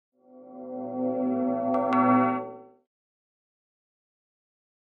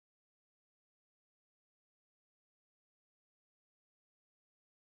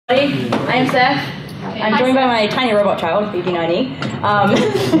I am Steph. I'm joined by my tiny robot child,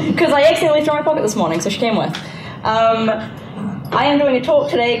 BB90, because I accidentally threw my pocket this morning, so she came with. I am doing a talk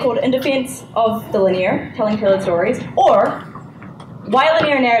today called In Defense of the Linear, Telling Tailored Stories, or Why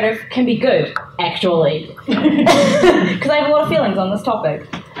Linear Narrative Can Be Good, actually. Because I have a lot of feelings on this topic.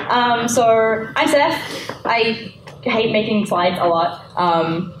 So, I'm Steph. I hate making slides a lot.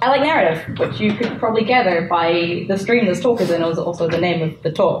 I like narrative, which you could probably gather by the stream this talk is in, is also the name of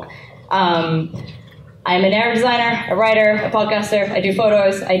the talk. I'm a narrative designer, a writer, a podcaster. I do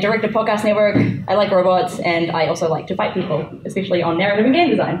photos. I direct a podcast network. I like robots, and I also like to fight people, especially on narrative and game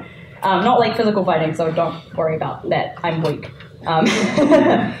design. Not like physical fighting, so don't worry about that. I'm weak. You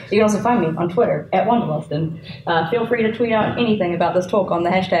can also find me on Twitter at Wanderlust, and feel free to tweet out anything about this talk on the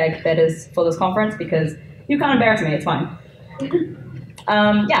hashtag that is for this conference, because you can't embarrass me. It's fine.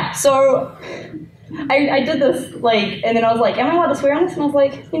 Yeah. So I did this, and then I was like, am I allowed to swear on this? And I was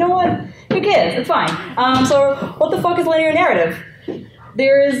like, you know what? Who cares? It's fine. So what the fuck is linear narrative?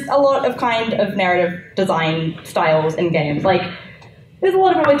 There is a lot of kind of narrative design styles in games. There's a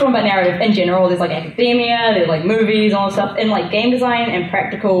lot of different ways to talk about narrative in general. There's academia, there's movies, all that stuff. In game design and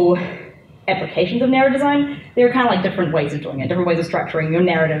practical applications of narrative design, there are kind of different ways of doing it, different ways of structuring your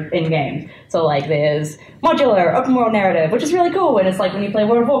narrative in games. So there's modular, open world narrative, which is really cool. And it's when you play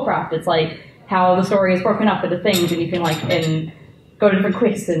World of Warcraft, it's how the story is broken up into things, and you can go to different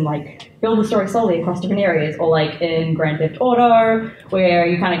quests and build the story slowly across different areas, or in Grand Theft Auto, where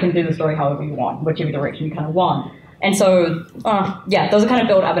you kind of can do the story however you want, whichever direction you kind of want. And so, yeah, those are kind of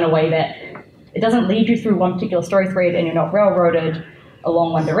built up in a way that it doesn't lead you through one particular story thread, and you're not railroaded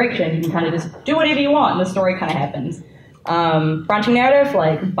along one direction. You can kind of just do whatever you want, and the story kind of happens. Branching narrative,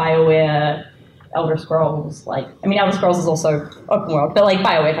 BioWare, Elder Scrolls, Elder Scrolls is also open world, but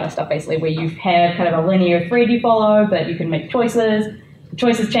BioWare kind of stuff, basically, where you have kind of a linear thread you follow, but you can make choices, the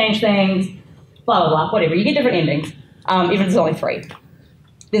choices change things, blah, blah, blah, whatever. You get different endings, even if there's only 3.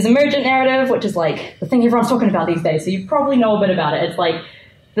 There's emergent narrative, which is the thing everyone's talking about these days, so you probably know a bit about it. It's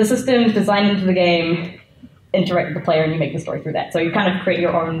the systems designed into the game interact with the player, and you make the story through that. So you kind of create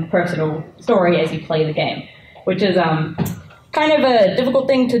your own personal story as you play the game, which is kind of a difficult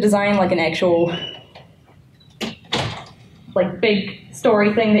thing to design, an actual big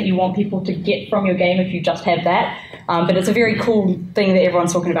story thing that you want people to get from your game if you just have that. But it's a very cool thing that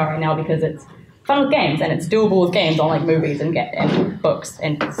everyone's talking about right now because it's fun with games, and it's doable with games, unlike movies and books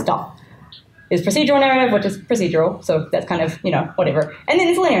and stuff. There's procedural narrative, which is procedural, so that's kind of, whatever. And then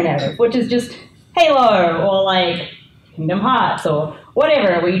there's linear narrative, which is just Halo, or Kingdom Hearts, or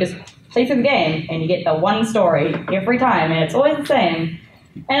whatever, where you just play through the game, and you get the one story every time, and it's always the same.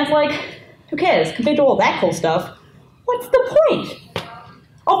 And it's who cares? Compared to all that cool stuff, what's the point?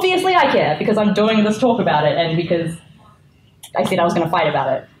 Obviously I care, because I'm doing this talk about it, and because I said I was going to fight about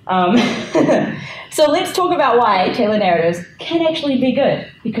it. So let's talk about why tailored narratives can actually be good,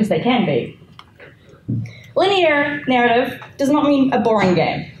 because they can be. Linear narrative does not mean a boring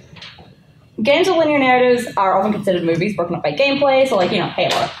game. Games with linear narratives are often considered movies broken up by gameplay, so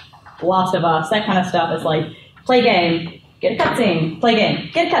Halo, Last of Us, that kind of stuff. It's play game, get a cutscene, play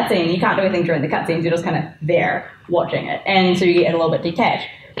game, get a cutscene. You can't do anything during the cutscenes, you're just kind of there watching it. And so you get a little bit detached,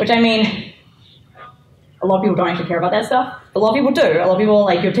 which a lot of people don't actually care about that stuff. A lot of people do. A lot of people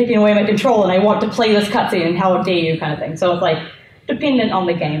are you're taking away my control and I want to play this cutscene and how dare you kind of thing. So it's dependent on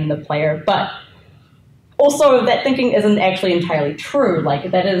the game and the player. But also that thinking isn't actually entirely true.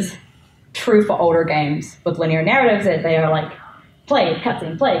 That is true for older games with linear narratives, that they are play,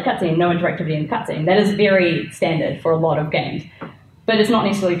 cutscene, no interactivity in the cutscene. That is very standard for a lot of games. But it's not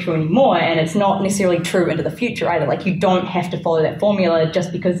necessarily true anymore, and it's not necessarily true into the future either. You don't have to follow that formula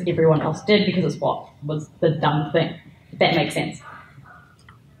just because everyone else did, because it's what was the dumb thing, if that makes sense.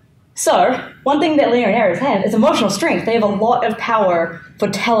 So, one thing that linear narratives have is emotional strength. They have a lot of power for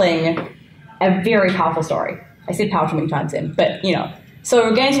telling a very powerful story. I said power too many times then, but,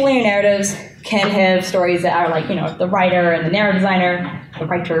 So games with linear narratives can have stories that are the writer and the narrative designer, the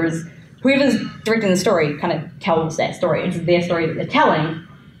writers, whoever's directing the story kind of tells that story. It's their story that they're telling,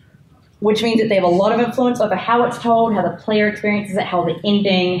 which means that they have a lot of influence over how it's told, how the player experiences it, how the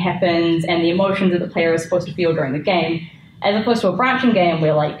ending happens, and the emotions that the player is supposed to feel during the game, as opposed to a branching game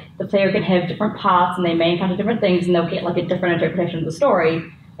where the player can have different paths and they may encounter different things and they'll get a different interpretation of the story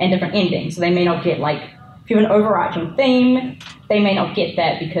and different endings. So they may not get if you have an overarching theme, they may not get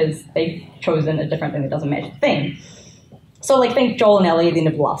that because they've chosen a different thing that doesn't match the theme. So, think Joel and Ellie at the end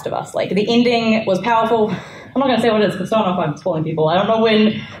of The Last of Us. The ending was powerful. I'm not going to say what it is because I don't know if I'm spoiling people. I don't know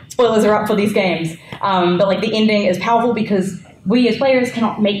when spoilers are up for these games. But, the ending is powerful because we as players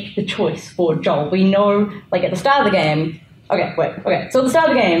cannot make the choice for Joel. We know, at the start of the game, Okay. So at the start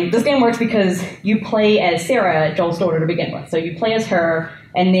of the game, this game works because you play as Sarah, Joel's daughter, to begin with. So you play as her,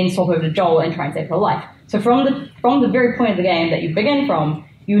 and then swap over to Joel and try and save her life. So from the very point of the game that you begin from,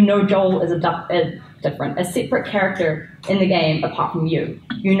 you know Joel is a separate character in the game apart from you.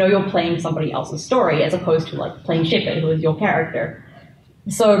 You know you're playing somebody else's story as opposed to like playing Shepard, who is your character.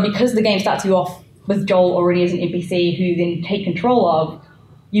 So because the game starts you off with Joel already as an NPC who you then take control of,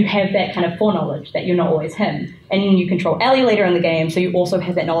 you have that kind of foreknowledge that you're not always him. And then you control Ellie later in the game, so you also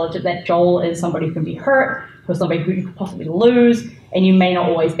have that knowledge that Joel is somebody who can be hurt, or somebody who you could possibly lose, and you may not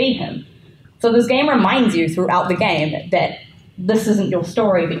always be him. So this game reminds you throughout the game that this isn't your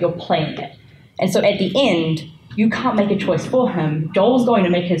story, but you're playing it. And so at the end, you can't make a choice for him. Joel's going to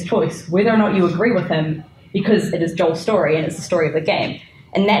make his choice, whether or not you agree with him, because it is Joel's story and it's the story of the game.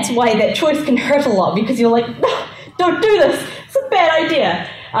 And that's why that choice can hurt a lot, because you're like, no, don't do this, it's a bad idea.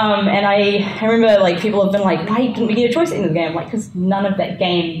 And I remember like people have been like, why didn't we get a choice at the end of the game? Like, because none of that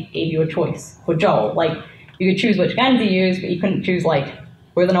game gave you a choice for Joel. Like, you could choose which guns you use, but you couldn't choose like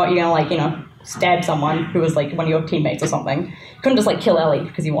whether or not you're gonna like, you know, stab someone who was like one of your teammates or something. You couldn't just like kill Ellie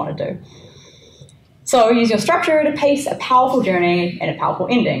because you wanted to. So use your structure to pace a powerful journey and a powerful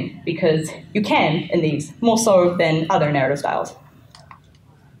ending, because you can in these, more so than other narrative styles.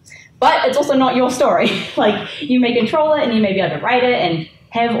 But it's also not your story. Like, you may control it and you may be able to write it and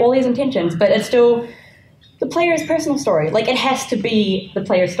have all these intentions, but it's still the player's personal story. Like, it has to be the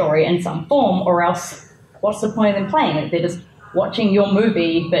player's story in some form, or else what's the point of them playing it? They're just watching your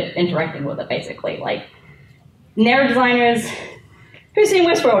movie, but interacting with it, basically. Like, narrative designers, who's seen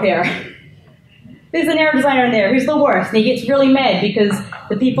Westworld here? There's a narrative designer in there who's the worst, and he gets really mad because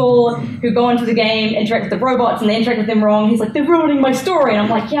the people who go into the game interact with the robots and they interact with them wrong. He's like, they're ruining my story. And I'm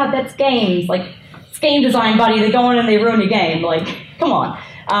like, yeah, that's games. Like, it's game design, buddy. They go in and they ruin your game. Like, come on.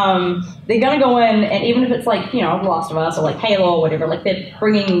 They're going to go in, and even if it's like, you know, The Last of Us or like Halo or whatever, like, they're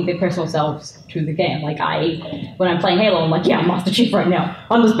bringing their personal selves to the game. Like, when I'm playing Halo, I'm like, yeah, I'm Master Chief right now.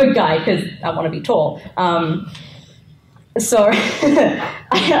 I'm this big guy because I want to be tall. So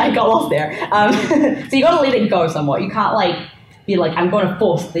I got lost there. So you got to let it go somewhat. You can't like be like, I'm going to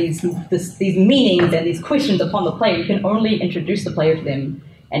force these meanings and these questions upon the player. You can only introduce the player to them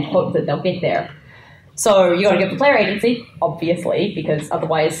and hope that they'll get there. So you got to give the player agency, obviously, because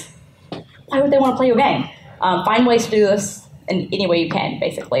otherwise, why would they want to play your game? Find ways to do this in any way you can,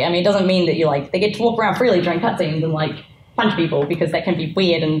 basically. I mean, it doesn't mean that you like they get to walk around freely during cutscenes and like punch people, because that can be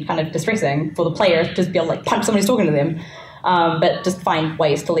weird and kind of distressing for the player to just be able to like punch somebody who's talking to them. But just find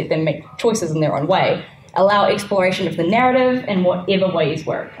ways to let them make choices in their own way. Allow exploration of the narrative in whatever ways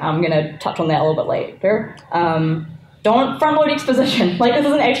work. I'm going to touch on that a little bit later. Don't front-load exposition. Like, this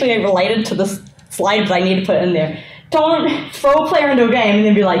isn't actually related to this slide that I need to put in there. Don't throw a player into a game and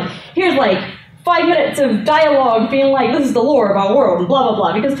then be like, here's like 5 minutes of dialogue being like, this is the lore of our world, and blah, blah,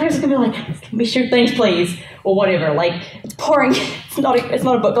 blah. Because the players are going to be like, can we shoot things, please? Or whatever. Like, it's boring. It's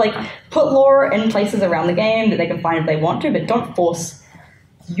not a book. Like, put lore in places around the game that they can find if they want to, but don't force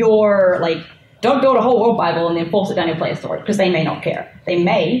your, like, don't build a whole world Bible and then force it down your player's throat, because they may not care. They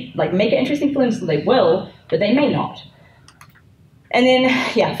may, like, make it interesting for them, so they will, but they may not. And then,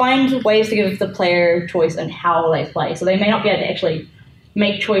 yeah, find ways to give the player choice in how they play. So they may not be able to actually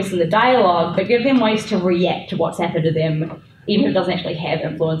make choice in the dialogue, but give them ways to react to what's happened to them, even if it doesn't actually have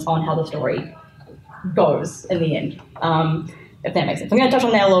influence on how the story goes in the end, if that makes sense. I'm going to touch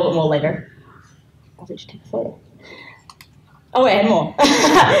on that a little bit more later. I'll just take a photo. Oh wait, I had more.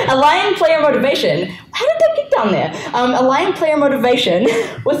 Align player motivation. How did that get down there? Align player motivation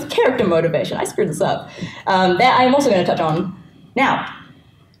with character motivation. I screwed this up. That I'm also going to touch on now.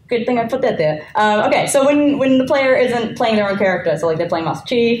 Good thing I put that there. Okay, so when the player isn't playing their own character, so like they're playing Master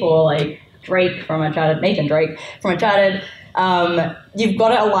Chief or like Drake from Uncharted, Nathan Drake from Uncharted, you've got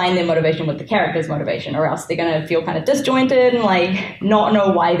to align their motivation with the character's motivation, or else they're going to feel kind of disjointed and like not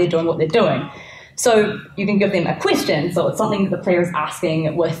know why they're doing what they're doing. So you can give them a question, so it's something that the player is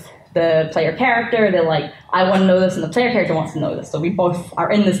asking with the player character. They're like, I want to know this, and the player character wants to know this, so we both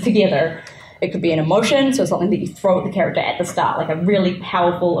are in this together. It could be an emotion, so something that you throw at the character at the start, like a really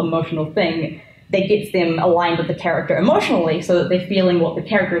powerful emotional thing that gets them aligned with the character emotionally, so that they're feeling what the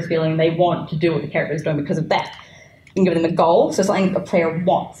character is feeling, they want to do what the character is doing because of that. You can give them a goal, so something that the player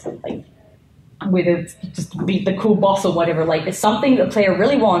wants, like whether it's just to be the cool boss or whatever, like it's something that the player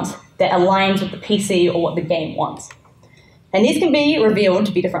really wants that aligns with the PC or what the game wants. And these can be revealed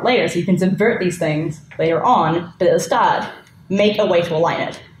to be different later, so you can subvert these things later on, but at the start, make a way to align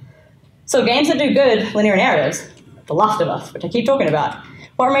it. So games that do good linear narratives, The Last of Us, which I keep talking about.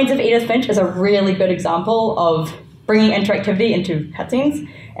 What Remains of Edith Finch is a really good example of bringing interactivity into cutscenes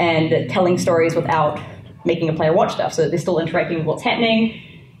and telling stories without making a player watch stuff, so that they're still interacting with what's happening,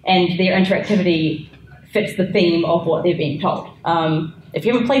 and their interactivity fits the theme of what they're being told. If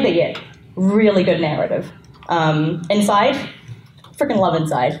you haven't played that yet, really good narrative. Inside, freaking love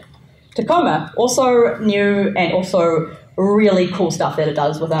Inside. Tacoma, also new and also really cool stuff that it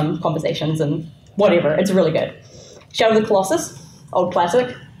does with conversations and whatever. It's really good. Shadow of the Colossus, old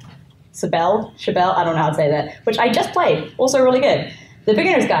classic. Shabelle, I don't know how to say that, which I just played, also really good. The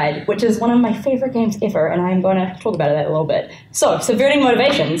Beginner's Guide, which is one of my favorite games ever, and I'm going to talk about that a little bit. So, subverting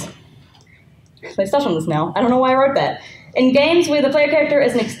motivations. Let's touch on this now. I don't know why I wrote that. In games where the player character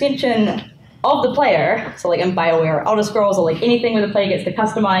is an extension of the player, so like in BioWare or Elder Scrolls, or like anything where the player gets to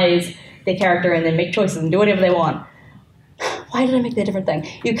customize their character and then make choices and do whatever they want. Why did I make that different thing?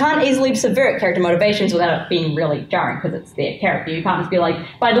 You can't easily subvert character motivations without it being really jarring, because it's their character. You can't just be like,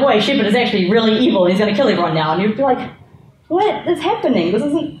 by the way, Shepard is actually really evil and he's going to kill everyone now. And you'd be like, what is happening? This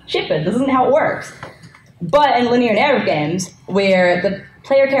isn't Shepard. This isn't how it works. But in linear narrative games, where the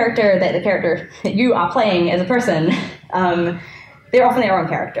player character, the character that you are playing as a person, they're often their own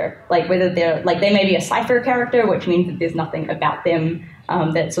character. Like whether they're like they may be a cipher character, which means that there's nothing about them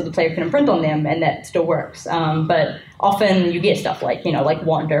that so the player can imprint on them, and that still works. But often you get stuff like like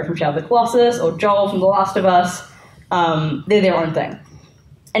Wander from Shadow of the Colossus or Joel from The Last of Us. They're their own thing,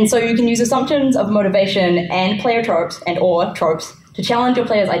 and so you can use assumptions of motivation and player tropes or tropes to challenge your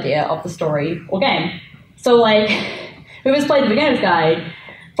player's idea of the story or game. So like whoever's played the Beginner's Guide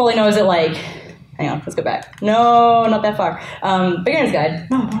probably knows that like. Hang on, let's go back. No, not that far. Beginner's Guide.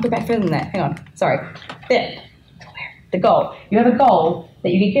 No, I want to go back further than that. Hang on. Sorry. There. The goal. You have a goal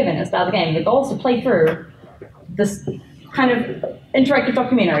that you get given at the start of the game. The goal is to play through this kind of interactive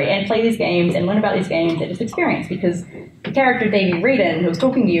documentary and play these games and learn about these games and just experience, because the character Davey Reedon, who was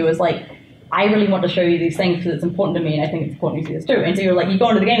talking to you, is like, I really want to show you these things because it's important to me and I think it's important you see this too. And so you're like, you go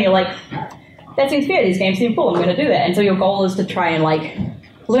into the game and you're like, that seems fair, these games seem cool, I'm going to do that. And so your goal is to try and like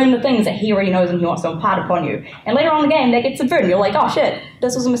learn the things that he already knows and he wants to impart upon you. And later on in the game, that gets subverted. You're like, oh shit,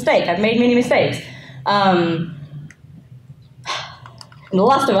 this was a mistake. I've made many mistakes. In The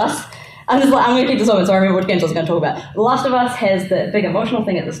Last of Us, I'm going to keep this open so I remember what games I was going to talk about. The Last of Us has the big emotional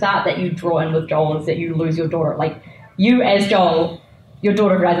thing at the start that you draw in with Joel, is that you lose your daughter. Like, you as Joel, your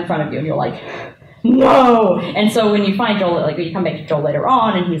daughter dies in front of you, and you're like, no! And so when you find Joel, like, when you come back to Joel later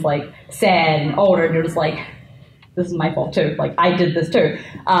on, and he's like sad and older, and you're just like, this is my fault too. Like, I did this too.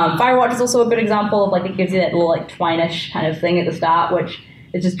 Firewatch is also a good example of, like, it gives you that little, like, twinish kind of thing at the start, which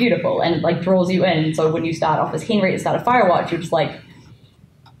is just beautiful and, like, draws you in. So when you start off as Henry at the start of Firewatch, you're just like,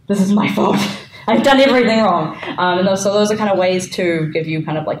 this is my fault. I've done everything wrong. So those are kind of ways to give you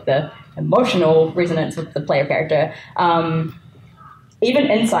kind of, like, the emotional resonance with the player character. Even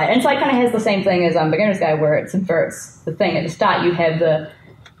Insight. Insight kind of has the same thing as Beginner's Guide, where it subverts the thing. At the start, you have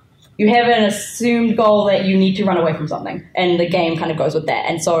an assumed goal that you need to run away from something, and the game kind of goes with that.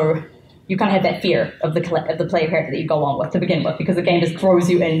 And so you kind of have that fear of the player character that you go along with to begin with, because the game just throws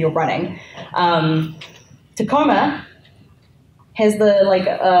you in and you're running. Tacoma has the like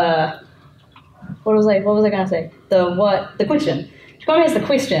what was I gonna say? The question. Tacoma has the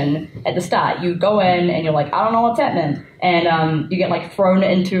question at the start. You go in and you're like, I don't know what's happening, and you get like thrown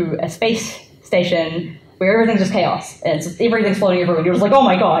into a space station where everything's just chaos, and everything's floating everywhere. You're just like, oh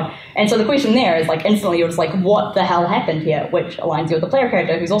my god. And so the question there is like, instantly you're just like, what the hell happened here? Which aligns you with the player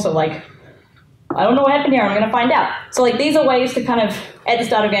character, who's also like, I don't know what happened here, I'm gonna find out. So like, these are ways to kind of, at the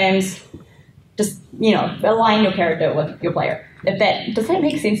start of games, just, align your character with your player. Does that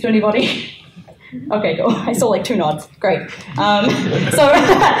make sense to anybody? Okay, cool. I saw like 2 nods. Great. So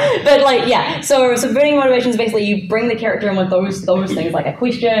subverting motivations, basically you bring the character in with those things, like a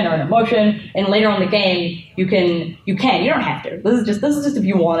question or an emotion, and later on in the game you don't have to. This is just if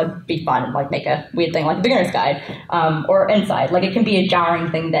you want to be fun and like make a weird thing like the Beginner's Guide, or Inside. Like, it can be a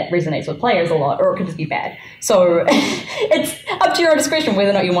jarring thing that resonates with players a lot, or it could just be bad. So it's up to your own discretion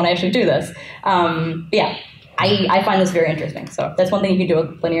whether or not you want to actually do this. I find this very interesting. So that's one thing you can do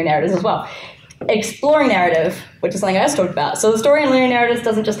with linear narratives as well. Exploring narrative, which is something I just talked about. So the story in linear narratives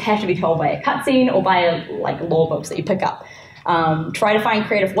doesn't just have to be told by a cutscene or by lore books that you pick up. Try to find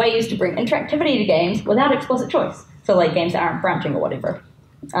creative ways to bring interactivity to games without explicit choice. So like games that aren't branching or whatever.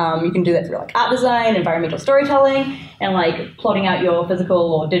 You can do that through like art design, environmental storytelling, and like plotting out your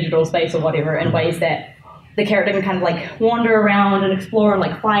physical or digital space or whatever in ways that the character can kind of like wander around and explore and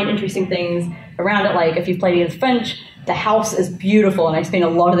like find interesting things around it. Like if you've played against Finch, the house is beautiful, and I spend a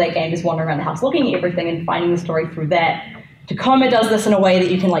lot of that game just wandering around the house looking at everything and finding the story through that. Tacoma does this in a way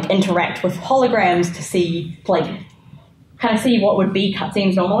that you can like interact with holograms to see, like, kind of see what would be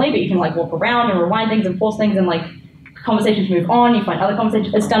cutscenes normally, but you can like walk around and rewind things and pause things and like conversations move on, you find other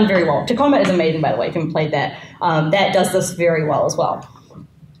conversations. It's done very well. Tacoma is amazing, by the way, if you haven't played that. That does this very well as well.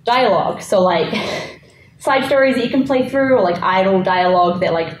 Dialogue, so like side stories that you can play through, or like idle dialogue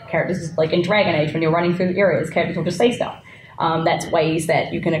that like characters, like in Dragon Age when you're running through the areas, characters will just say stuff. That's ways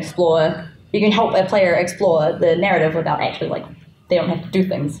that you can explore, you can help a player explore the narrative without actually like, they don't have to do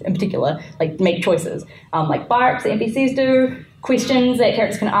things in particular, like make choices. Like barks that NPCs do, questions that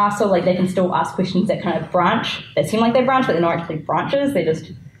characters can ask, so like they can still ask questions that kind of branch, that seem like they branch, but they're not actually branches, they're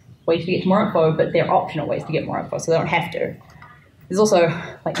just ways to get to more info, but they're optional ways to get more info, so they don't have to. There's also,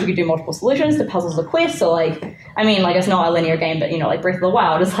 like, you could do multiple solutions to puzzles or quests, so like, I mean, like, it's not a linear game, but, you know, like Breath of the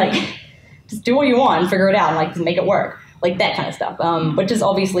Wild is like, just do what you want, figure it out, and like, make it work. Like, that kind of stuff, which is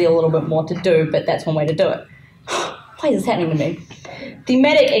obviously a little bit more to do, but that's one way to do it. Why is this happening to me?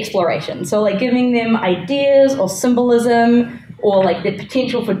 Thematic exploration, so like giving them ideas or symbolism, or like the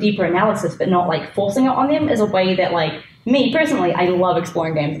potential for deeper analysis, but not like forcing it on them, is a way that like, me personally, I love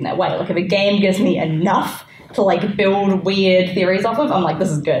exploring games in that way. Like if a game gives me enough to like build weird theories off of, I'm like, this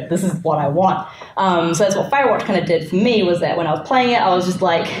is good, this is what I want. So that's what Firewatch kind of did for me, was that when I was playing it, I was just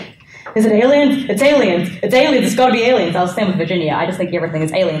like, is it aliens? It's aliens! It's aliens! It's gotta be aliens! I was the same with Virginia, I just think everything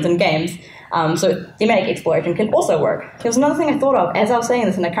is aliens in games. So thematic exploration can also work. There was another thing I thought of as I was saying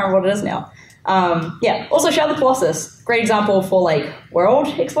this, and I can't remember what it is now. Yeah, also Shadow of the Colossus, great example for like world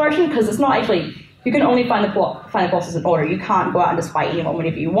exploration, because it's not actually, you can only find the Colossus in order, you can't go out and just fight anyone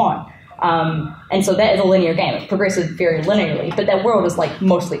whenever you want. And so that is a linear game. It progresses very linearly, but that world is like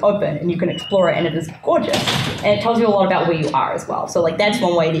mostly open and you can explore it and it is gorgeous. And it tells you a lot about where you are as well. So like that's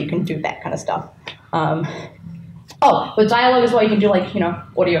one way that you can do that kind of stuff. With dialogue as well, you can do like, you know,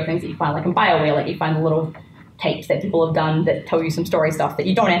 audio things that you find like in BioWare, like you find the little tapes that people have done that tell you some story stuff that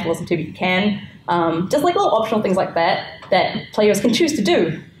you don't have to listen to, but you can. Just like little optional things like that, that players can choose to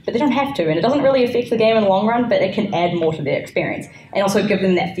do, but they don't have to, and it doesn't really affect the game in the long run, but it can add more to their experience, and also give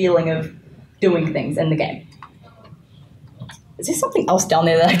them that feeling of doing things in the game. Is there something else down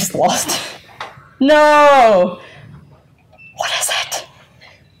there that I just lost? No! What is it?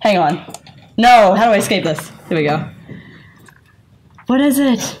 Hang on. No, how do I escape this? There we go. What is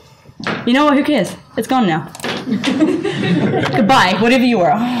it? You know what, who cares? It's gone now. Goodbye, whatever you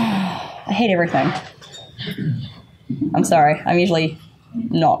were. I hate everything. I'm sorry, I'm usually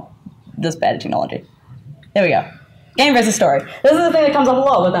not this bad at technology. There we go. Game versus story. This is the thing that comes up a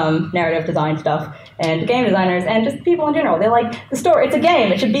lot with narrative design stuff, and game designers, and just people in general. They're like, the story, it's a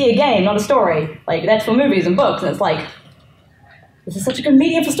game, it should be a game, not a story. Like, that's for movies and books, and it's like, this is such a good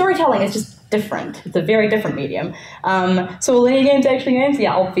medium for storytelling, it's just different. It's a very different medium. So are linear games actually games?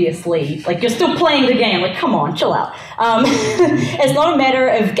 Yeah, obviously. Like, you're still playing the game. Like, come on, chill out. It's not a matter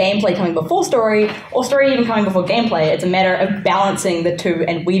of gameplay coming before story, or story even coming before gameplay. It's a matter of balancing the two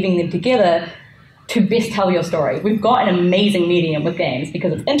and weaving them together to best tell your story. We've got an amazing medium with games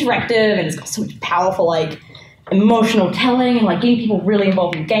because it's interactive and it's got so much powerful, like, emotional telling and, like, getting people really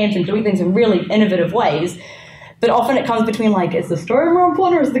involved in games and doing things in really innovative ways. But often it comes between, like, is the story more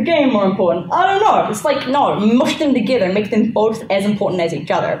important or is the game more important? I don't know. It's like, no, mush them together and make them both as important as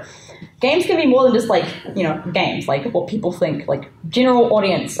each other. Games can be more than just, like, you know, games, like what people think, like, general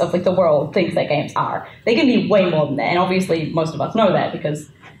audience of, like, the world thinks that games are. They can be way more than that, and obviously most of us know that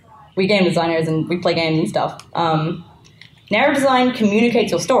because we game designers and we play games and stuff. Narrative design communicates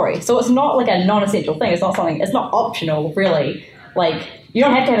your story, so it's not, like, a non-essential thing. It's not something, it's not optional, really. Like, you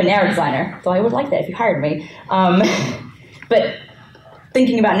don't have to have a narrative designer, though I would like that if you hired me. But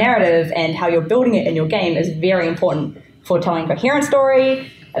thinking about narrative and how you're building it in your game is very important for telling a coherent story,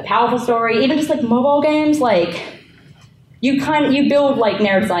 a powerful story, even just like mobile games. Like, you build like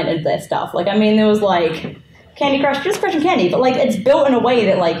narrative design into that stuff. Like, I mean, there was like Candy Crush, just crushing candy, but like it's built in a way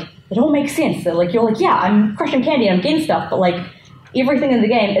that like it all makes sense. That like you're like, yeah, I'm crushing candy, I'm getting stuff, but like everything in the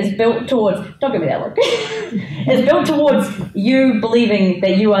game is built towards, don't give me that look, it's built towards you believing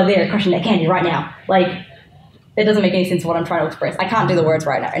that you are there crushing that candy right now. Like, it doesn't make any sense of what I'm trying to express. I can't do the words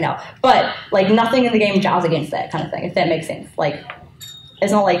right now. But, like, nothing in the game jars against that kind of thing, if that makes sense. Like,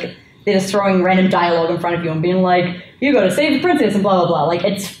 it's not like they're just throwing random dialogue in front of you and being like, you gotta save the princess and blah, blah, blah. Like,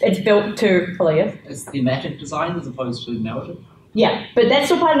 it's built to, hello, yes? It's thematic design as opposed to narrative? Yeah, but that's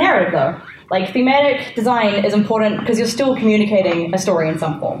still part of narrative, though. Like, thematic design is important because you're still communicating a story in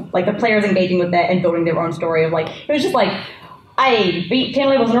some form. Like, the player is engaging with that and building their own story of, like, it was just like, I beat 10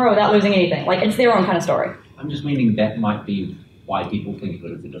 levels in a row without losing anything. Like, it's their own kind of story. I'm just meaning that might be why people think of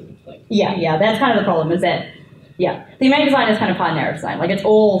it as a different thing. Yeah, that's kind of the problem, is that, yeah, thematic design is kind of part of narrative design. Like, it's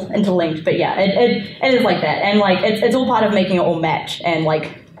all interlinked, but yeah, it is like that. And, like, it's all part of making it all match and,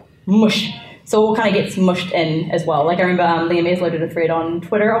 like, mush. So it all kind of gets mushed in as well. Like, I remember Liam Eslow did a thread on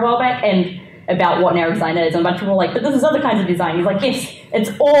Twitter a while back, and about what narrative design is, and a bunch of people were like, but this is other kinds of design. He's like, yes,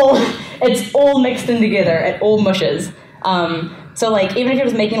 it's all mixed in together, it all mushes. So like, even if you're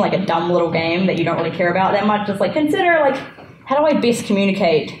just making like a dumb little game that you don't really care about that much, just like consider like, how do I best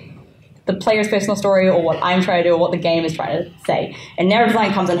communicate the player's personal story or what I'm trying to do or what the game is trying to say? And narrative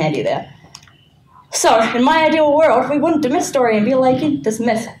design comes in handy there. So, in my ideal world, we wouldn't dismiss story and be like,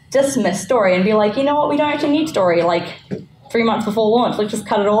 dismiss story and be like, you know what, we don't actually need story, like 3 months before launch, let's just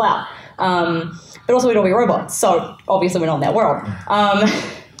cut it all out. But also we don't be robots, so obviously we're not in that world.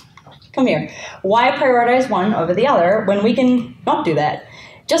 Come here. Why prioritize one over the other when we can not do that?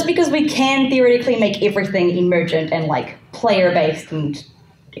 Just because we can theoretically make everything emergent and like player-based and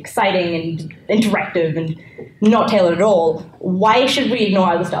exciting and interactive and not tailored at all, why should we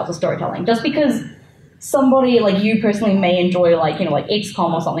ignore other styles of storytelling? Just because somebody like you personally may enjoy like, you know, like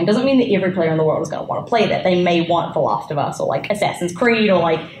XCOM or something doesn't mean that every player in the world is going to want to play that. They may want The Last of Us or like Assassin's Creed or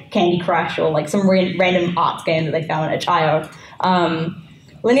like Candy Crush or like some random arts game that they found at itch.io.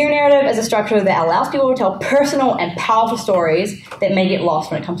 Linear narrative is a structure that allows people to tell personal and powerful stories that may get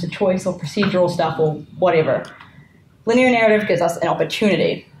lost when it comes to choice or procedural stuff or whatever. Linear narrative gives us an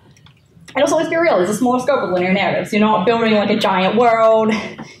opportunity. And also, let's be real, there's a smaller scope of linear narratives. You're not building like a giant world.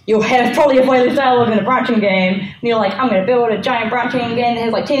 You'll have probably a playlist dialogue in a branching game. And you're like, I'm going to build a giant branching game that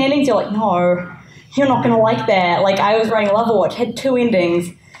has like 10 endings. You're like, no, you're not going to like that. Like, I was writing Levelwatch, had 2 endings.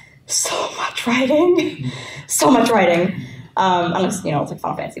 So much writing. So much writing. Unless, you know, it's like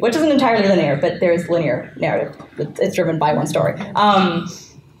Final Fantasy, which isn't entirely linear, but there is linear narrative. It's driven by one story.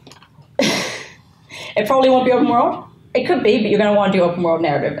 It probably won't be open world. It could be, but you're going to want to do open world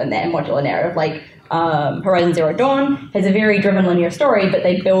narrative and then modular narrative. Like Horizon Zero Dawn has a very driven linear story, but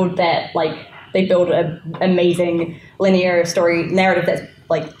they build that, like, they build an amazing linear story narrative that's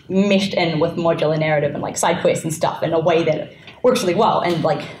like meshed in with modular narrative and like side quests and stuff in a way that works really well. And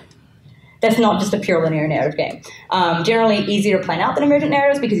like, that's not just a pure linear narrative game. Generally easier to plan out than emergent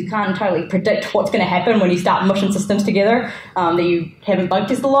narratives because you can't entirely predict what's going to happen when you start mushing systems together that you haven't bug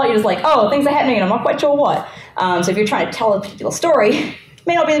tested a lot. You're just like, oh, things are happening and I'm not quite sure what. So if you're trying to tell a particular story, it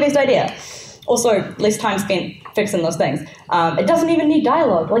may not be the best idea. Also, less time spent fixing those things. It doesn't even need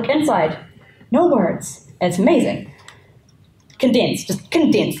dialogue. Like Inside, no words. And it's amazing. Just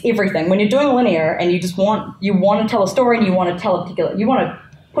condense everything. When you're doing linear and you want to tell a story and you want to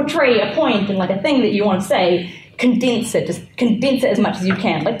portray a point and like a thing that you want to say, condense it. Just condense it as much as you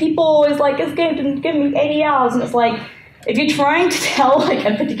can. Like people always like, this game didn't give me 80 hours, and it's like, if you're trying to tell like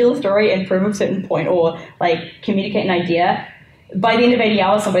a particular story and prove a certain point or like communicate an idea, by the end of 80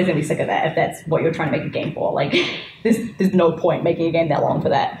 hours, somebody's gonna be sick of that if that's what you're trying to make a game for. Like, there's no point making a game that long for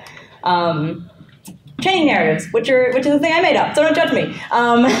that. Chaining narratives, which is the thing I made up, so don't judge me.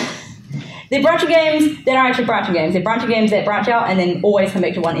 They're branching games, they're not actually branching games. They're branching games that branch out and then always come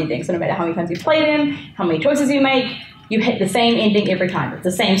back to one ending. So no matter how many times you play them, how many choices you make, you hit the same ending every time. It's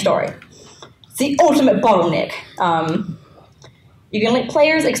the same story. It's the ultimate bottleneck. You can let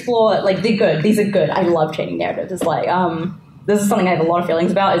players explore, like, they're good. These are good. I love chaining narratives. It's like, this is something I have a lot of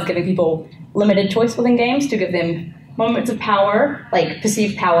feelings about, is giving people limited choice within games, to give them moments of power, like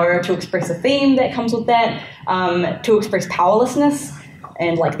perceived power, to express a theme that comes with that, to express powerlessness,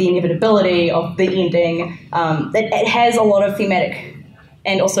 and like the inevitability of the ending. It has a lot of thematic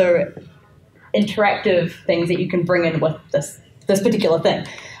and also interactive things that you can bring in with this particular thing.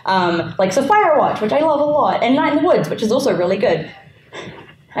 Like so Firewatch, which I love a lot, and Night in the Woods, which is also really good.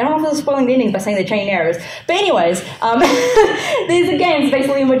 I don't know if this is spoiling the endings by saying they chain narratives. But anyways, these are games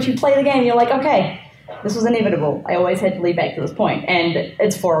basically in which you play the game and you're like, okay, this was inevitable. I always had to lead back to this point, and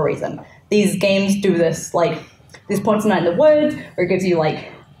it's for a reason. These games do this, like, there's points in Night in the Woods where it gives you,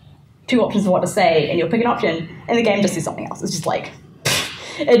 like, 2 options of what to say, and you'll pick an option, and the game just does something else. It's just like,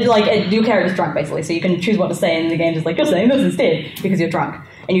 your character's drunk, basically, so you can choose what to say, and the game just like, you're saying this instead, because you're drunk,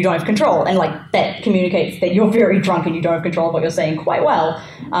 and you don't have control, and, like, that communicates that you're very drunk and you don't have control of what you're saying quite well.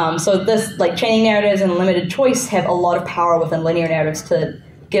 So this, like, chaining narratives and limited choice have a lot of power within linear narratives to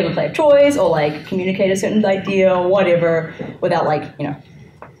give a player choice, or, like, communicate a certain idea, or whatever, without, like, you know,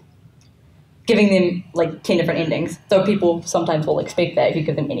 giving them, like, 10 different endings. So people sometimes will expect that if you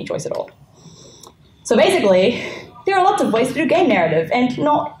give them any choice at all. So basically, there are lots of ways to do game narrative, and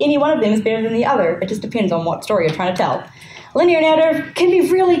not any one of them is better than the other. It just depends on what story you're trying to tell. Linear narrative can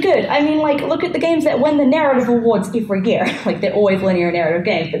be really good. I mean, like, look at the games that win the narrative awards every year. Like, they're always linear narrative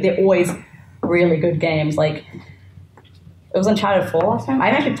games, but they're always really good games. Like, it was Uncharted 4 last time. I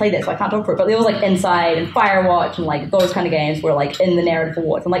haven't actually played that, so I can't talk for it, but there was, like, Inside and Firewatch and, like, those kind of games were, like, in the narrative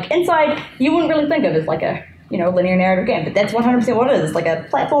awards. And, like, Inside, you wouldn't really think of as, like, a, you know, linear narrative game, but that's 100% what it is. It's like a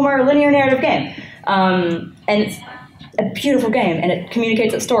platformer linear narrative game. And a beautiful game, and it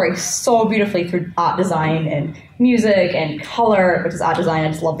communicates its story so beautifully through art design and music and color, which is art design. I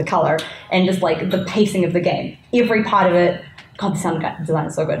just love the color, and just like the pacing of the game. Every part of it, God, the sound design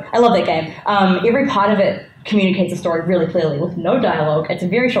is so good. I love that game. Every part of it communicates a story really clearly with no dialogue. It's a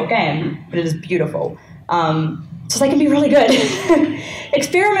very short game, but it is beautiful. So they can be really good.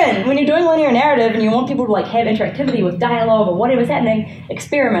 Experiment when you're doing linear narrative and you want people to like have interactivity with dialogue or whatever's happening.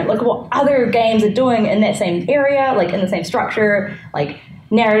 Experiment. Look at what other games are doing in that same area, like in the same structure, like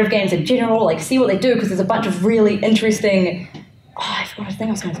narrative games in general. Like see what they do, because there's a bunch of really interesting. Oh, I forgot what I think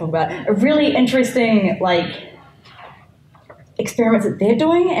I was going to talk about. A really interesting like experiments that they're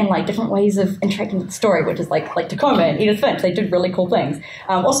doing and like different ways of interacting with the story, which is like Tacoma and Edith Finch. They did really cool things.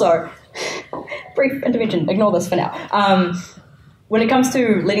 Also, brief intervention, ignore this for now. When it comes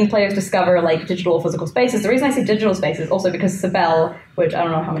to letting players discover like digital or physical spaces, the reason I say digital spaces also because Sibel, which I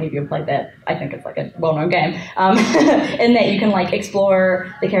don't know how many of you have played that, I think it's like a well-known game, in that you can like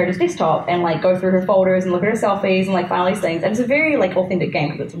explore the character's desktop and like go through her folders and look at her selfies and like find all these things. And it's a very like authentic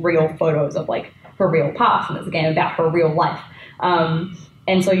game because it's real photos of like her real past, and it's a game about her real life.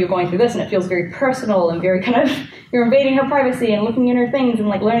 And so you're going through this and it feels very personal and very kind of, you're invading her privacy and looking in her things and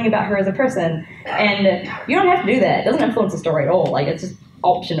like learning about her as a person. And you don't have to do that. It doesn't influence the story at all. Like it's just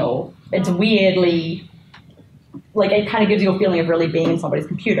optional. It's weirdly, like it kind of gives you a feeling of really being in somebody's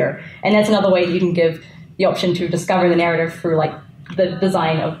computer. And that's another way that you can give the option to discover the narrative through like the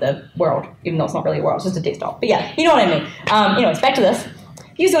design of the world, even though it's not really a world, it's just a desktop. But yeah, you know what I mean. Anyways, back to this.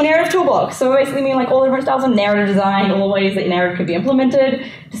 Use your narrative toolbox. So basically mean like all the different styles of narrative design, all the ways that your narrative could be implemented.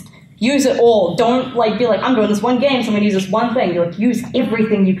 Just use it all. Don't like be like, I'm doing this one game, so I'm gonna use this one thing. You're like, use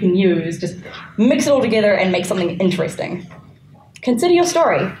everything you can use. Just mix it all together and make something interesting. Consider your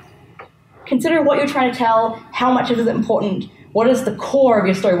story. Consider what you're trying to tell, how much of it is important, what is the core of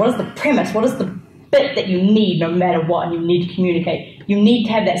your story, what is the premise, what is the bit that you need no matter what, and you need to communicate. You need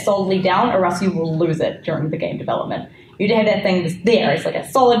to have that solidly down or else you will lose it during the game development. You need to have that thing just there. It's like a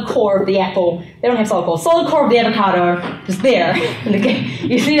solid core of the apple. They don't have solid core. Solid core of the avocado, just there in the game.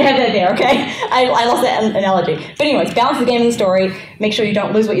 You need to have that there, okay? I lost that analogy. But anyways, balance the game and the story. Make sure you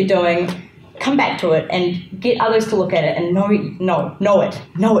don't lose what you're doing. Come back to it and get others to look at it and know it.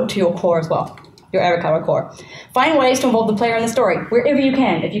 Know it to your core as well, your avocado core. Find ways to involve the player in the story wherever you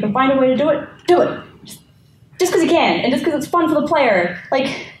can. If you can find a way to do it, do it. Just because you can and just because it's fun for the player.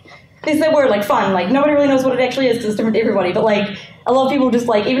 Like, there's that word, like, fun. Like, nobody really knows what it actually is because it's different to everybody. But, like, a lot of people just,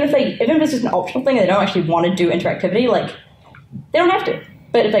 like, even if it's just an optional thing and they don't actually want to do interactivity, like, they don't have to.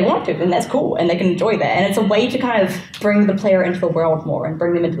 But if they want to, then that's cool, and they can enjoy that. And it's a way to kind of bring the player into the world more and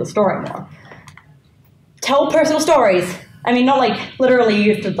bring them into the story more. Tell personal stories. I mean, not, like, literally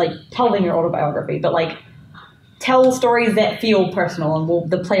you have to, like, tell them your autobiography, but, like, tell stories that feel personal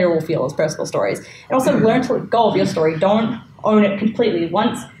and the player will feel as personal stories. And also learn to let go of your story. Don't own it completely.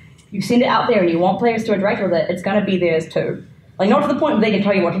 Once you send it out there and you want players to interact with it, it's going to be theirs too. Like, not to the point that they can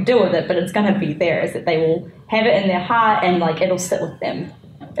tell you what to do with it, but it's going to be theirs, that they will have it in their heart and, like, it'll sit with them,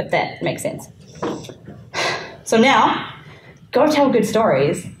 if that makes sense. So now, go tell good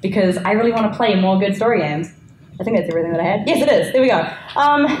stories, because I really want to play more good story games. I think that's everything that I had. Yes, it is. There we go.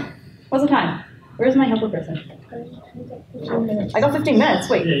 What's the time? Where's my helper person? I got 15 minutes.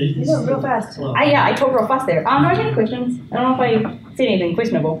 Wait. You go real fast. I talk real fast there. Do I have any questions? I don't know if I said anything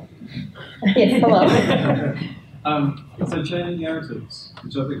questionable. Yes, hello. So chaining narratives,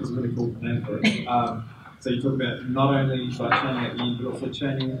 which I think is a really cool name for it. So you talk about not only like chaining at the end, but also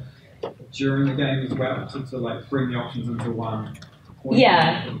chaining during the game as well, to like bring the options into one point.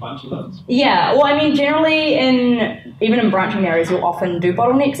 Yeah. A bunch of them. Yeah. Well, I mean, generally even in branching areas, you'll often do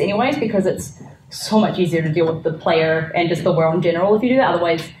bottlenecks anyways, because it's so much easier to deal with the player and just the world in general if you do that.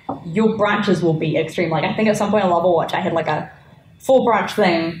 Otherwise, your branches will be extreme. Like, I think at some point in Level Watch, I had like a 4-branch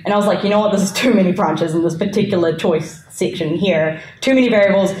thing, and I was like, you know what, this is too many branches in this particular choice section here. Too many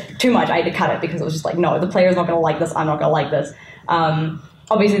variables, too much. I had to cut it because it was just like, no, the player's not going to like this, I'm not going to like this.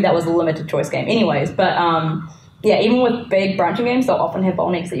 Obviously, that was a limited choice game anyways, but yeah, even with big branching games, they'll often have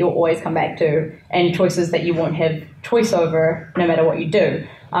bottlenecks that you'll always come back to, and choices that you won't have choice over no matter what you do.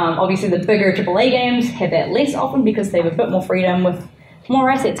 Obviously, the bigger AAA games have that less often because they have a bit more freedom with more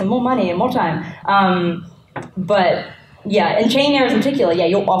assets and more money and more time. But yeah, in chain errors in particular, yeah,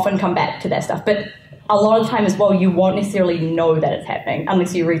 you'll often come back to that stuff. But a lot of the time as well, you won't necessarily know that it's happening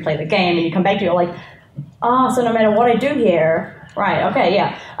unless you replay the game and you come back to it, you're like, so no matter what I do here, right, okay,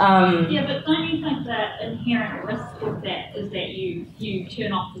 yeah. Yeah, but don't you think that inherent risk of that is that you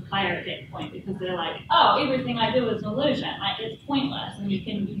turn off the player at that point because they're like, oh, everything I do is an illusion, like it's pointless, and you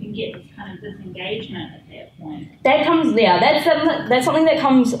can get this kind of disengagement at that point. That comes, yeah, that's something that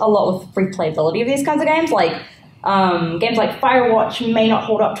comes a lot with replayability of these kinds of games. Like, Games like Firewatch may not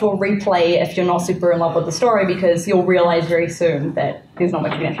hold up to a replay if you're not super in love with the story, because you'll realize very soon that there's not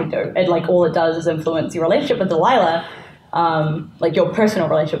much you can actually do. It, like, all it does is influence your relationship with Delilah, like your personal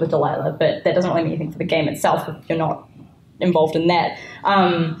relationship with Delilah, but that doesn't really mean anything for the game itself if you're not involved in that.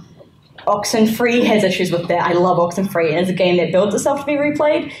 Oxenfree has issues with that. I love Oxenfree, and it's a game that builds itself to be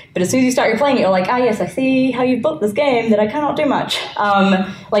replayed, but as soon as you start replaying it, you're like, ah yes, I see how you've built this game that I cannot do much.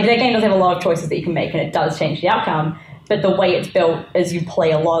 Like, that game does have a lot of choices that you can make, and it does change the outcome, but the way it's built is you play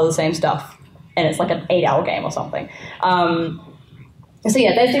a lot of the same stuff, and it's like an 8-hour game or something. So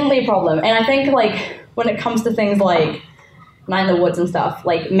yeah, that's definitely a problem, and I think, like, when it comes to things like Night in the Woods and stuff,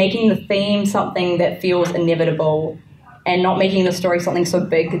 like, making the theme something that feels inevitable and not making the story something so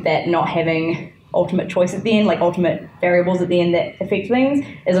big that not having ultimate choice at the end, like ultimate variables at the end that affect things,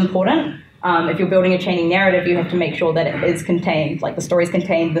 is important. If you're building a chaining narrative, you have to make sure that it is contained, like the story is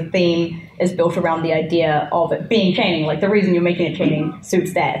contained, the theme is built around the idea of it being chaining, like the reason you're making it chaining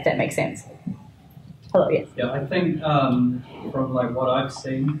suits that, if that makes sense. Hello, yes? Yeah, I think from like what I've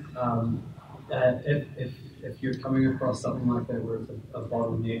seen, if you're coming across something like that where it's a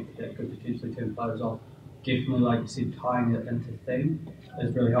bottleneck that could potentially turn players off, definitely, like you said, tying it into theme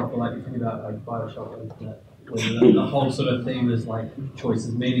is really helpful. Like you think about like Bioshock Infinite, where the whole sort of theme is like choice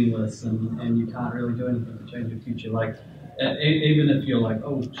is meaningless and you can't really do anything to change your future. Like even if you're like,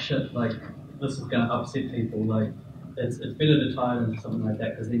 oh shit, like this is going to upset people, like it's better to tie it into something like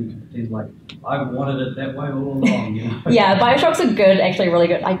that, because then you can pretend like I wanted it that way all along. You know? Yeah, Bioshock's a good, actually really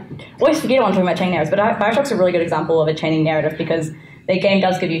good. I always forget when I'm talking about chaining narratives, but Bioshock's a really good example of a chaining narrative, because the game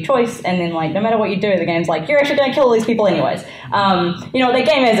does give you choice, and then, like, no matter what you do, the game's like, you're actually going to kill all these people anyways. You know, the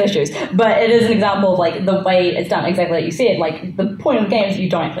game has issues, but it is an example of, like, the way it's done, exactly like you said. Like, the point of the game is you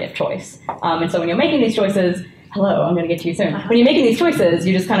don't actually have choice. And so when you're making these choices, hello, I'm going to get to you soon. When you're making these choices,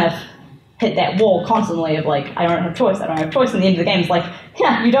 you just kind of hit that wall constantly of, like, I don't have choice, and the end of the game is like,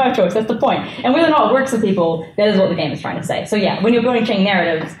 yeah, you don't have choice, that's the point. And whether or not it works for people, that is what the game is trying to say. So yeah, when you're building chain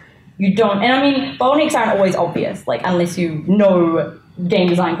narratives, you don't, and I mean, bottlenecks aren't always obvious, like, unless you know game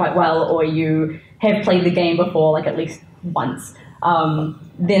design quite well, or you have played the game before, like, at least once,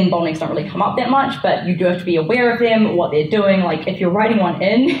 then bottlenecks don't really come up that much, but you do have to be aware of them, what they're doing. Like, if you're writing one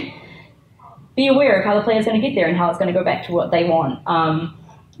in, be aware of how the player's going to get there and how it's going to go back to what they want.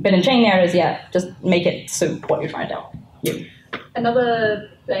 But in chain narratives, yeah, just make it suit what you're trying to tell. Yeah. Another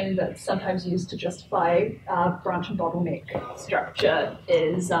thing that's sometimes used to justify branch and bottleneck structure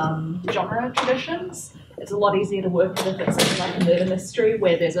is genre traditions. It's a lot easier to work with if it's something like a murder mystery,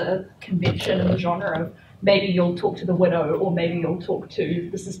 where there's a convention in the genre of maybe you'll talk to the widow, or maybe you'll talk to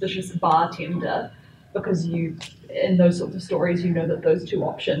the suspicious bartender, because in those sorts of stories, you know that those two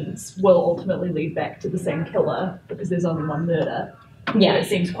options will ultimately lead back to the same killer, because there's only one murder. Yeah, it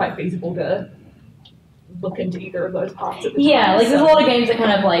seems quite feasible to look into either of those parts at the time. Yeah, like, there's a lot of games that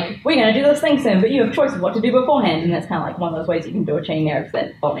kind of like, we're going to do this thing soon, but you have choice of what to do beforehand, and that's kind of like one of those ways you can do a chain narrative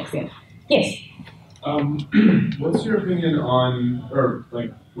that bottlenecks sense. Yes? What's your opinion on, or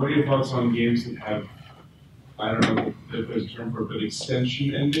like, what are your thoughts on games that have, I don't know if there's a term for it, but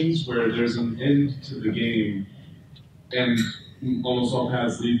extension endings, where there's an end to the game, and almost all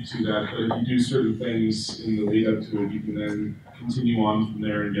paths lead to that, but if you do certain things in the lead up to it, you can then continue on from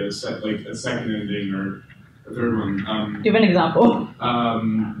there and get a second ending or a third one. Give an example.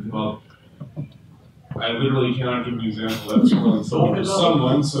 Well, I literally cannot give an example. That's well for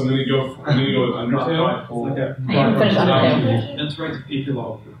someone, so I'm gonna go with Undertale. Undertale. That's right,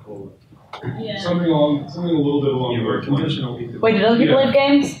 epilogue, we call it. Yeah. Something a little bit along Yeah, conditional epilogue. Wait, did other people have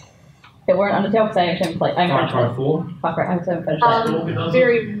games that weren't Undertale? Because I actually haven't played. Far Cry 4. Far Cry, I haven't finished that.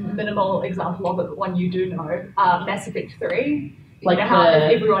 Very minimal example of it, but one you do know, Mass Effect 3. Like, you know how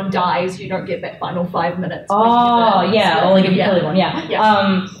if everyone dies, you don't get that final 5 minutes. Oh, yeah, or like if you kill everyone,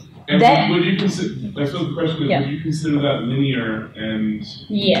 yeah. And would you consider, I suppose the question is, Yeah. would you consider that linear, and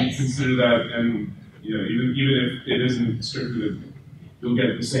Yes. would you consider that, and you know, even if it isn't strictly, you'll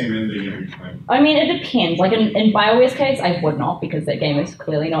get the same ending every time? I mean, it depends. Like, in BioWare's case, I would not, because that game is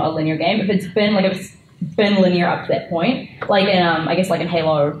clearly not a linear game. If it's been linear up to that point, like in, I guess, like in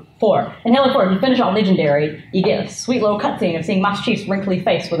Halo 4. In Halo 4, if you finish on Legendary, you get a sweet little cutscene of seeing Master Chief's wrinkly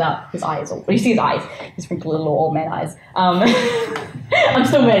face without his eyes. Well, you see his eyes, his wrinkly little old man eyes. I'm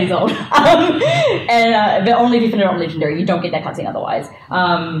still mad he's old. But only if you finish on Legendary, you don't get that cutscene otherwise.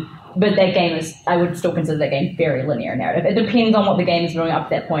 But that game is, I would still consider that game very linear narrative. It depends on what the game is doing up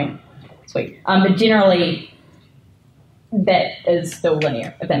to that point. Sweet. But generally, that is still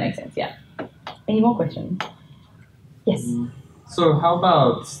linear, if that makes sense, yeah. Any more questions? Yes. So how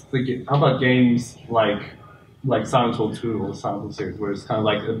about games like Silent Hill 2 or Silent Hill series, where it's kind of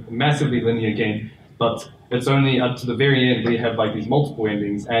like a massively linear game, but it's only up to the very end where you have like these multiple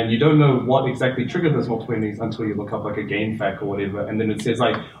endings, and you don't know what exactly triggered those multiple endings until you look up like a game fact or whatever, and then it says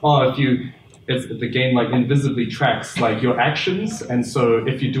like, oh, the game like invisibly tracks like your actions, and so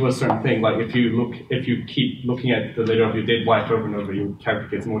if you do a certain thing, like if you keep looking at the letter of your dead wife over and over, your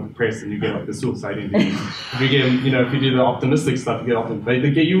character gets more depressed and you get like the suicide ending. If you get, if you do the optimistic stuff, you get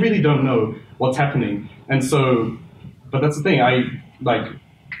optimistic. You really don't know what's happening, and so, but that's the thing.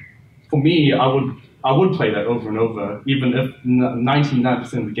 For me, I would play that over and over, even if 99%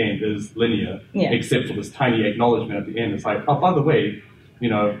 of the game is linear, except for this tiny acknowledgement at the end. It's like, oh, by the way,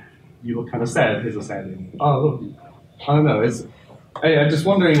 you look kind of sad. Here's a sad ending. Oh, look. I don't know. I'm just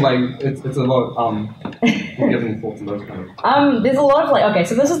wondering, like, it's a lot. Do you have any thoughts on those kind of? There's a lot of okay,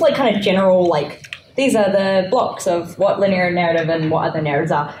 so this is like kind of general, like, these are the blocks of what linear narrative and what other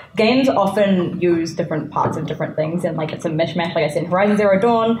narratives are. Games often use different parts of different things, and like it's a mishmash. Like I said, Horizon Zero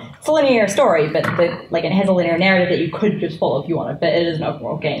Dawn, it's a linear story, but it has a linear narrative that you could just follow if you wanted, but it is an open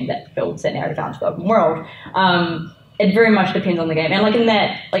world game that builds that narrative out into the open world. It very much depends on the game, and like in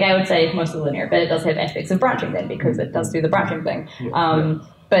that, like I would say mostly linear, but it does have aspects of branching then, because it does do the branching thing.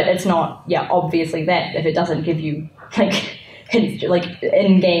 But it's not, obviously that if it doesn't give you like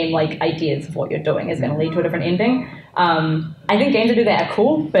in-game like ideas of what you're doing is going to lead to a different ending. I think games that do that are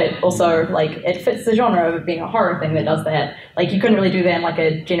cool, but also like it fits the genre of it being a horror thing that does that. Like you couldn't really do that in like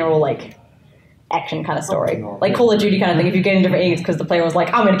a general like action kind of story, like Call of Duty kind of thing. If you get in different endings because the player was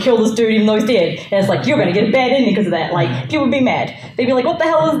like, I'm going to kill this dude even though he's dead, and it's like, you're going to get a bad ending because of that. Like people would be mad. They'd be like, what the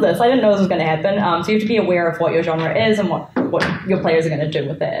hell is this? I didn't know this was going to happen. So you have to be aware of what your genre is and what your players are going to do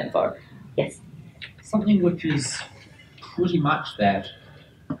with that info. Yes. Something which is pretty much that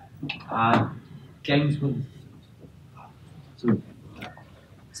games with sort of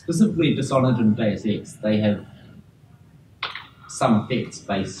specifically Dishonored and Deus Ex, they have some effects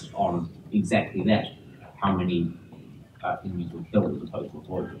based on exactly that, how many enemies were killed as opposed to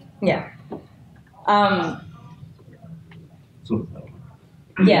avoided. Yeah. Sort of thing.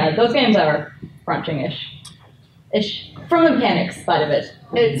 Yeah, those games are branching-ish. From the mechanics side of it.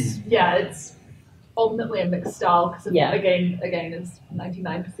 It's ultimately a mixed style, because again is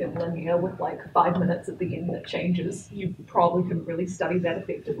 99% linear with like 5 minutes at the end that changes. You probably couldn't really study that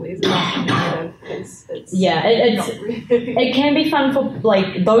effectively as a branching narrative. It can be fun for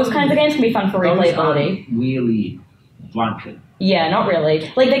like those kinds of games can be fun for replayability. Really branching. Yeah, not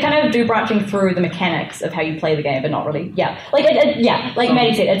really. Like they kind of do branching through the mechanics of how you play the game, but not really. Yeah, like like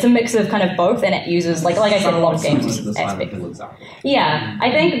Maddie said, it's a mix of kind of both, and it uses like I said, a lot of games use this aspect. Yeah, I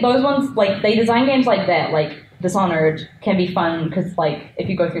think those ones like they design games like that, like Dishonored, can be fun because like if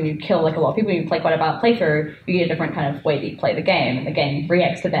you go through and you kill like a lot of people, you play quite a bad playthrough, you get a different kind of way that you play the game, and the game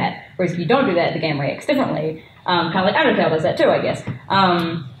reacts to that. Whereas if you don't do that, the game reacts differently. Kind of like Undertale does that too, I guess.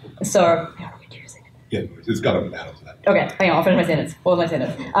 So. Yeah, it's got a balance to that. Okay, hang on, I'll finish my sentence. What was my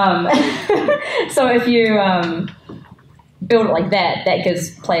sentence? So if you build it like that, that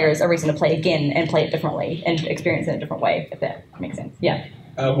gives players a reason to play again and play it differently and experience it in a different way, if that makes sense. Yeah.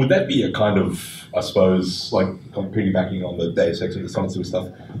 Would that be a kind of, I suppose, like piggybacking on the Deus Ex and the Sonic stuff,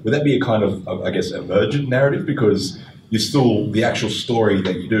 would that be a kind of, I guess, emergent narrative? Because the actual story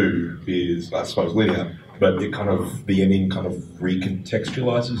that you do is, I suppose, linear, but it kind of, the ending kind of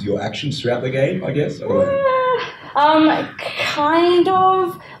recontextualizes your actions throughout the game, I guess? Kind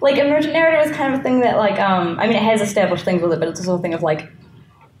of. Like, emergent narrative is kind of a thing that, like, it has established things with it, but it's also a thing of, like,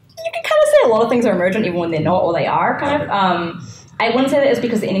 you can kind of say a lot of things are emergent even when they're not, or they are, kind of. I wouldn't say that it's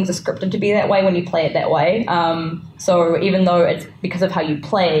because the endings are scripted to be that way when you play it that way. So even though it's because of how you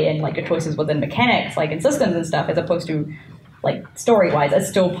play and, like, your choices within mechanics, like, in systems and stuff, as opposed to like story-wise, it's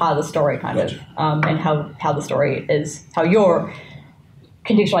still part of the story, kind of, and how the story is, how you're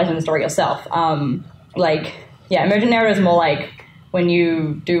contextualizing the story yourself. Emergent narrative is more like when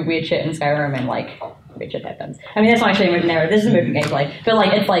you do weird shit in Skyrim and like weird shit happens. That's not actually emergent narrative. This is emergent gameplay, but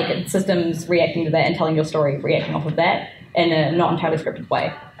like it's like systems reacting to that and telling your story, reacting off of that in a not entirely scripted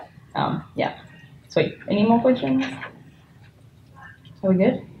way. Sweet. Any more questions? Are we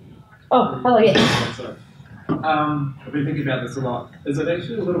good? Oh, hello. Yeah. Sorry. I've been thinking about this a lot. Is it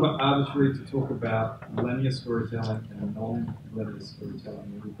actually a little bit arbitrary to talk about linear storytelling and non-linear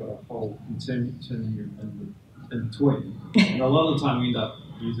storytelling? We've got a whole continuum in between. And a lot of the time we end up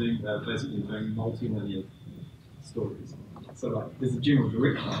using, basically doing multi-linear stories. So like, there's a general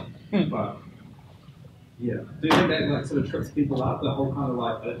direction, but Yeah. Do you think that like sort of trips people up? The whole kind of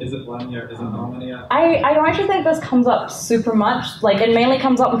like, is it linear, is it non-linear? I don't actually think this comes up super much. Like, it mainly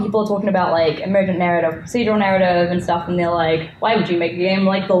comes up when people are talking about like emergent narrative, procedural narrative, and stuff, and they're like, why would you make a game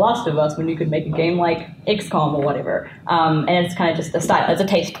like The Last of Us when you could make a game like XCOM or whatever? And it's kind of just a style. It's a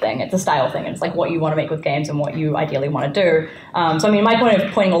taste thing. It's a style thing. It's like what you want to make with games and what you ideally want to do. So I mean, my point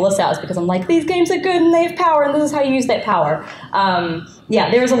of pointing all this out is because I'm like, these games are good and they have power, and this is how you use that power. Yeah,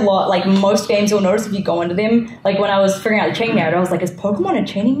 there's a lot, like most games you'll notice if you go into them, like when I was figuring out the chaining narrative, I was like, is Pokemon a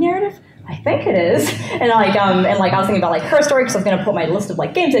chaining narrative? I think it is. And like, I was thinking about like her story, because I was going to put my list of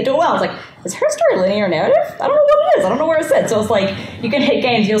like games that do it well. I was like, is her story linear narrative? I don't know what it is. I don't know where it's at. So it's like, you can hit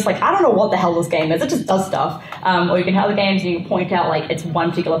games, you're just like, I don't know what the hell this game is. It just does stuff. Or you can hit other games and you can point out like it's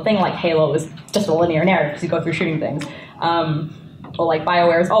one particular thing, like Halo is just a linear narrative because you go through shooting things. Or like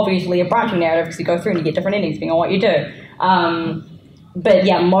BioWare is obviously a branching narrative because you go through and you get different endings depending on what you do. But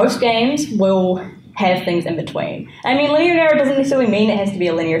yeah, most games will have things in between. I mean, linear narrative doesn't necessarily mean it has to be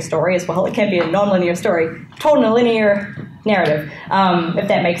a linear story as well. It can be a non-linear story told in a linear narrative, if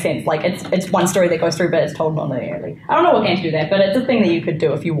that makes sense. Like, it's one story that goes through, but it's told non-linearly. I don't know what games do that, but it's a thing that you could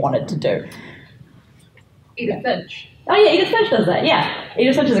do if you wanted to do. Edith Finch. Oh yeah, Edith Finch does that, yeah.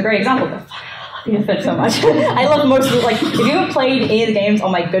 Edith Finch is a great example of that. I love Edith Finch so much. I love most of it. Like, if you haven't played any of the games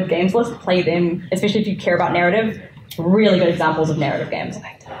on my good games list, play them, especially if you care about narrative. Really good examples of narrative games.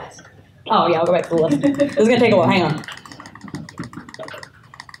 Oh yeah, I'll go back to the list. This is going to take a while, hang on.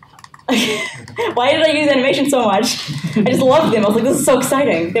 Why did I use animation so much? I just loved them. I was like, this is so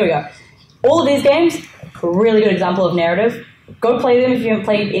exciting. There we go. All of these games, really good example of narrative. Go play them if you haven't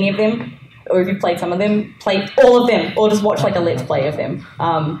played any of them, or if you've played some of them, play all of them, or just watch like a let's play of them.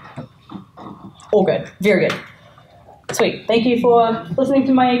 All good, very good. Sweet, thank you for listening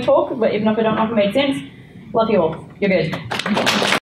to my talk, but even if I don't know if it made sense, love you all. You're good.